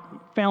 Our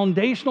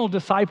foundational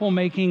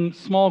disciple-making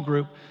small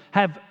group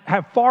have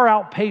far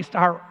outpaced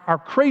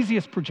our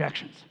craziest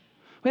projections.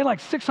 We had like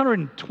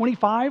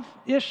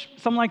 625-ish,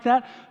 something like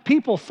that,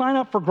 people sign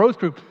up for growth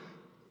group.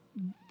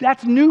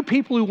 That's new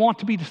people who want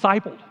to be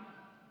discipled.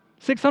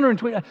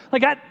 620,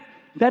 like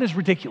that is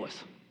ridiculous.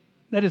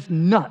 That is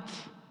nuts.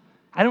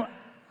 I don't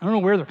know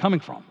where they're coming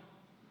from.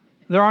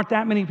 There aren't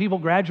that many people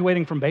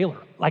graduating from Baylor.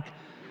 Like,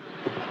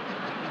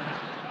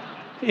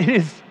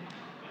 it's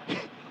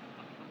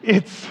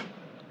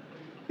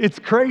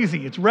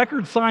crazy. It's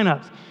record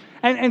signups.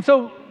 And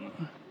so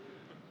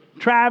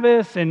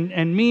Travis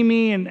and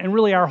Mimi and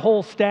really our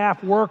whole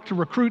staff work to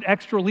recruit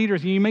extra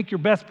leaders. You make your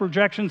best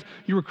projections,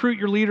 you recruit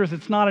your leaders,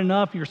 it's not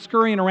enough, you're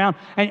scurrying around.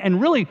 And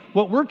really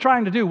what they're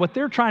trying to do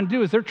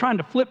is they're trying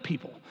to flip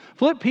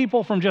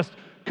people from just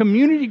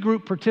community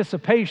group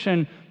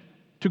participation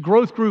to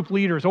growth group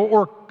leaders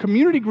or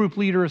community group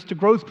leaders to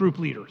growth group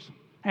leaders.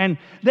 And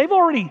they've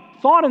already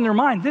thought in their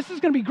mind, this is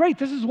going to be great,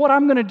 this is what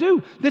I'm going to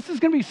do, this is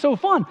going to be so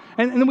fun.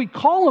 And then we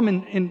call them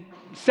in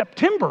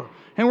September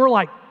and we're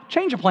like,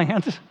 change of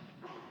plans.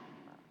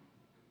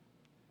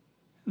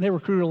 They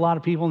recruited a lot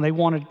of people and they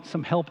wanted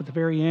some help at the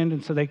very end,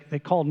 and so they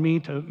called me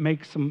to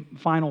make some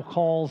final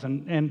calls.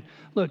 And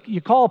look,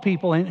 you call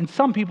people and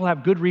some people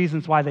have good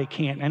reasons why they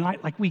can't, and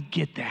we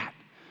get that.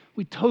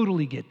 We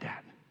totally get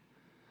that.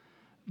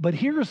 But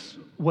here's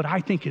what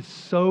I think is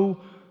so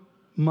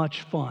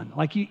much fun.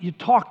 Like you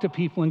talk to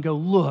people and go,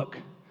 look,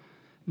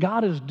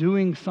 God is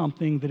doing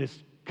something that is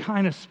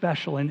kind of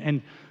special,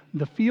 and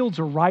the fields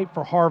are ripe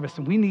for harvest,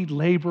 and we need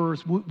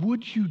laborers.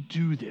 Would you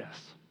do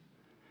this?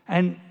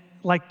 And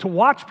like to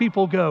watch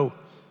people go,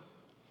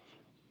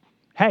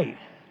 hey,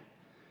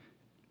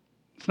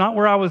 it's not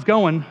where I was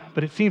going,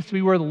 but it seems to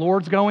be where the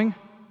Lord's going.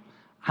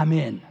 I'm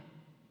in.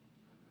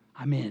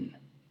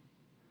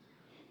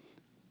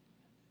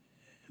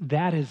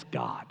 That is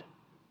God.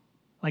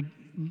 Like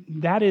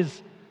that is,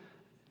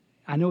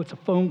 I know it's a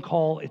phone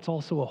call, it's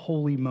also a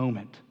holy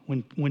moment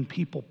when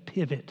people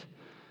pivot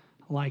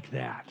like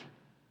that.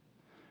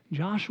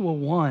 Joshua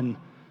 1,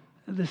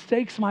 the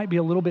stakes might be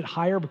a little bit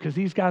higher because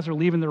these guys are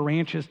leaving their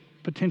ranches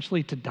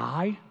potentially to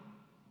die,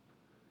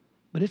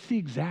 but it's the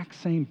exact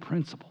same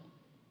principle.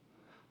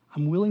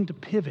 I'm willing to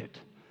pivot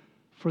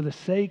for the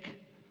sake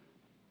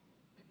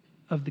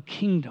of the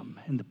kingdom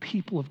and the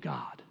people of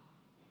God.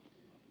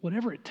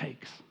 Whatever it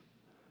takes,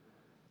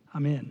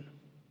 I'm in.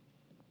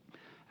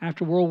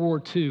 After World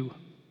War II,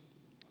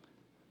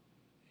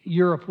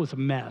 Europe was a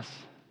mess.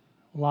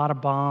 A lot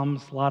of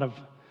bombs, a lot of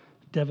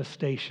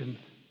devastation.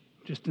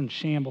 just in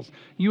shambles.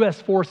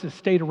 U.S. forces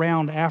stayed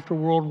around after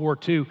World War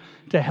II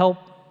to help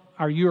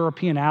our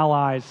European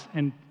allies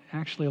and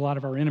actually a lot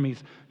of our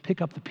enemies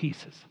picking up the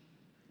pieces.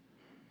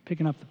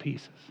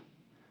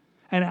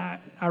 And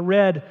I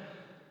read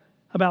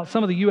about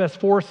some of the U.S.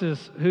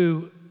 forces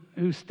who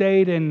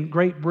stayed in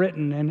Great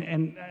Britain,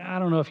 and I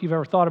don't know if you've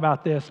ever thought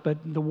about this, but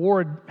the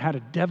war had a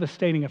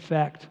devastating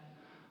effect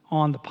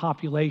on the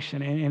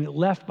population, and it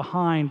left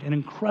behind an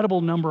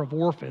incredible number of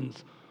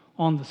orphans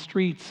on the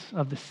streets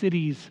of the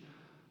cities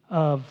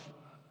of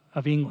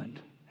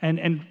England.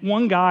 And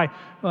one guy,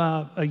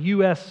 a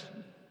U.S.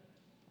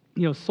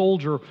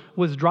 soldier,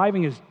 was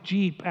driving his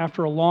Jeep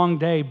after a long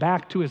day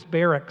back to his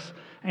barracks,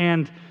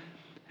 and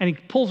he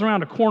pulls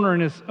around a corner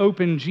in his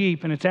open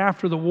Jeep, and it's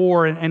after the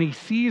war, and he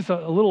sees a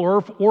little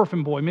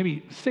orphan boy,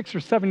 maybe 6 or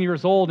 7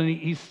 years old, and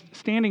he's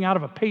standing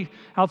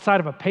outside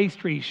of a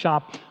pastry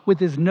shop with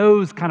his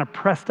nose kind of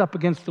pressed up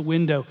against the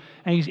window,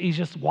 and he's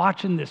just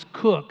watching this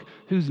cook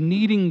who's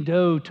kneading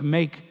dough to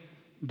make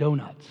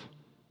donuts.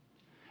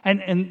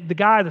 And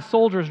the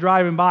soldier is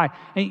driving by,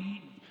 and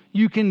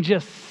you can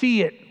just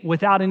see it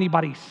without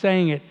anybody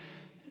saying it.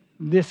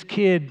 This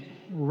kid,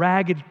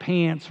 ragged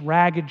pants,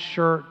 ragged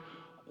shirt,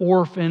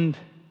 orphaned,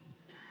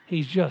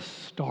 he's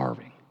just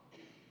starving.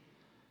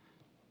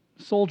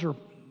 The soldier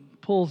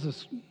pulls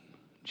his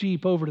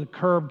Jeep over to the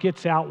curb,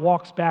 gets out,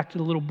 walks back to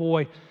the little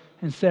boy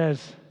and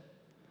says,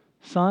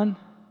 "Son,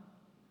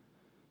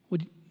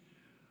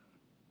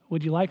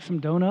 would you like some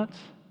donuts?"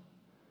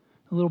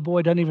 The little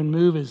boy doesn't even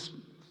move his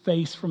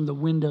face from the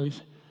window.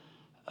 He's,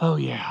 "Oh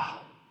yeah."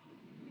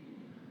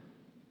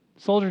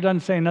 The soldier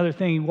doesn't say another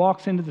thing. He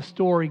walks into the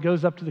store, he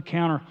goes up to the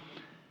counter.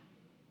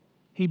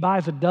 He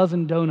buys a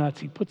dozen donuts.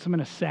 He puts them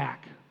in a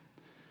sack.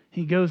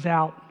 He goes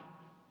out.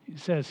 He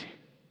says,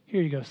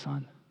 "Here you go,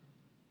 son."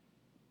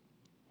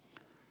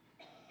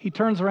 He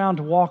turns around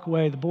to walk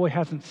away. The boy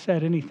hasn't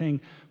said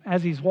anything.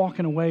 As he's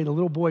walking away, the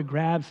little boy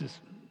grabs his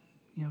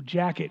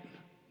jacket,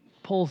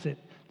 pulls it.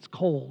 It's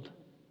cold.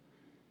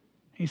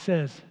 He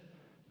says,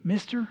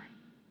 "Mister,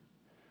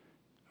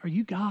 are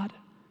you God?"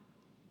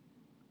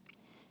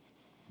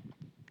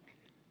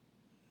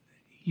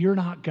 You're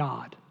not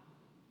God.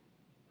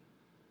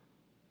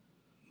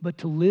 But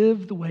to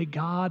live the way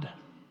God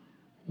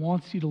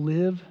wants you to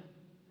live,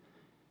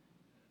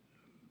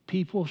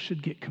 people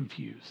should get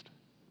confused.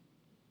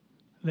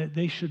 That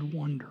they should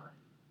wonder.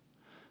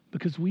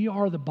 Because we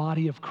are the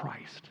body of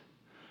Christ.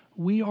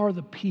 We are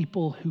the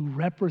people who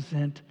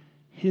represent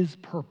His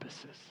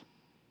purposes.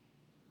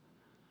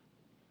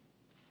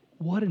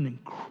 What an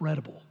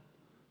incredible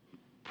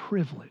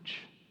privilege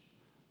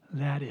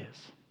that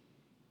is.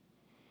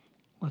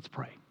 Let's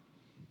pray.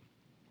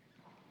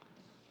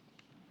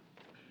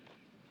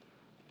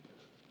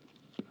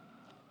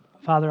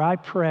 Father, I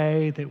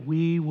pray that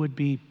we would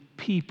be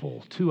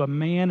people to a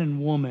man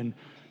and woman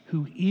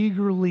who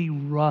eagerly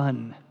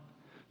run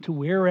to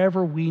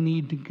wherever we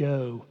need to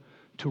go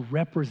to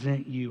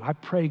represent you. I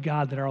pray,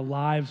 God, that our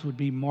lives would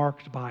be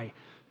marked by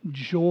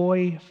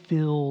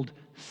joy-filled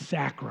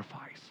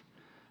sacrifice,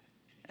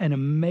 an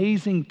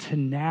amazing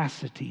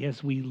tenacity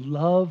as we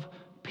love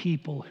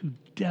people who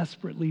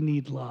desperately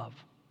need love.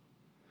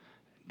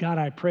 God,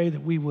 I pray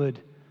that we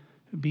would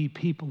be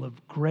people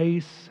of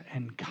grace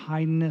and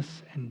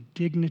kindness and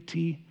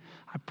dignity.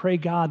 I pray,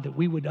 God, that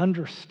we would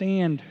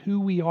understand who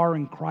we are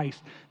in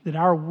Christ, that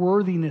our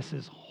worthiness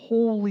is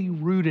wholly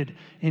rooted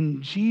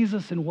in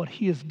Jesus and what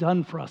He has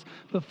done for us.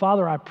 But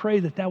Father, I pray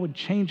that that would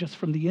change us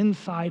from the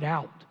inside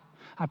out.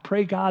 I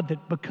pray, God,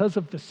 that because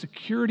of the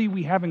security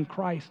we have in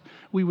Christ,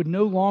 we would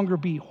no longer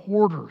be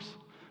hoarders.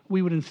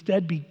 We would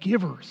instead be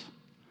givers.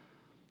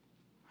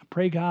 I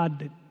pray, God,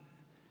 that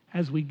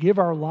as we give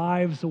our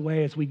lives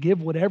away, as we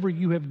give whatever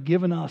you have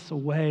given us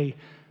away,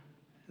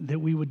 that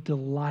we would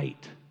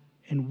delight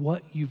in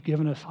what you've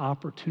given us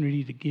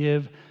opportunity to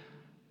give,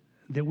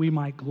 that we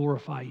might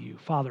glorify you.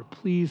 Father,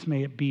 please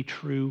may it be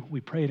true.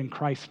 We pray it in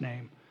Christ's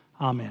name.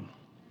 Amen.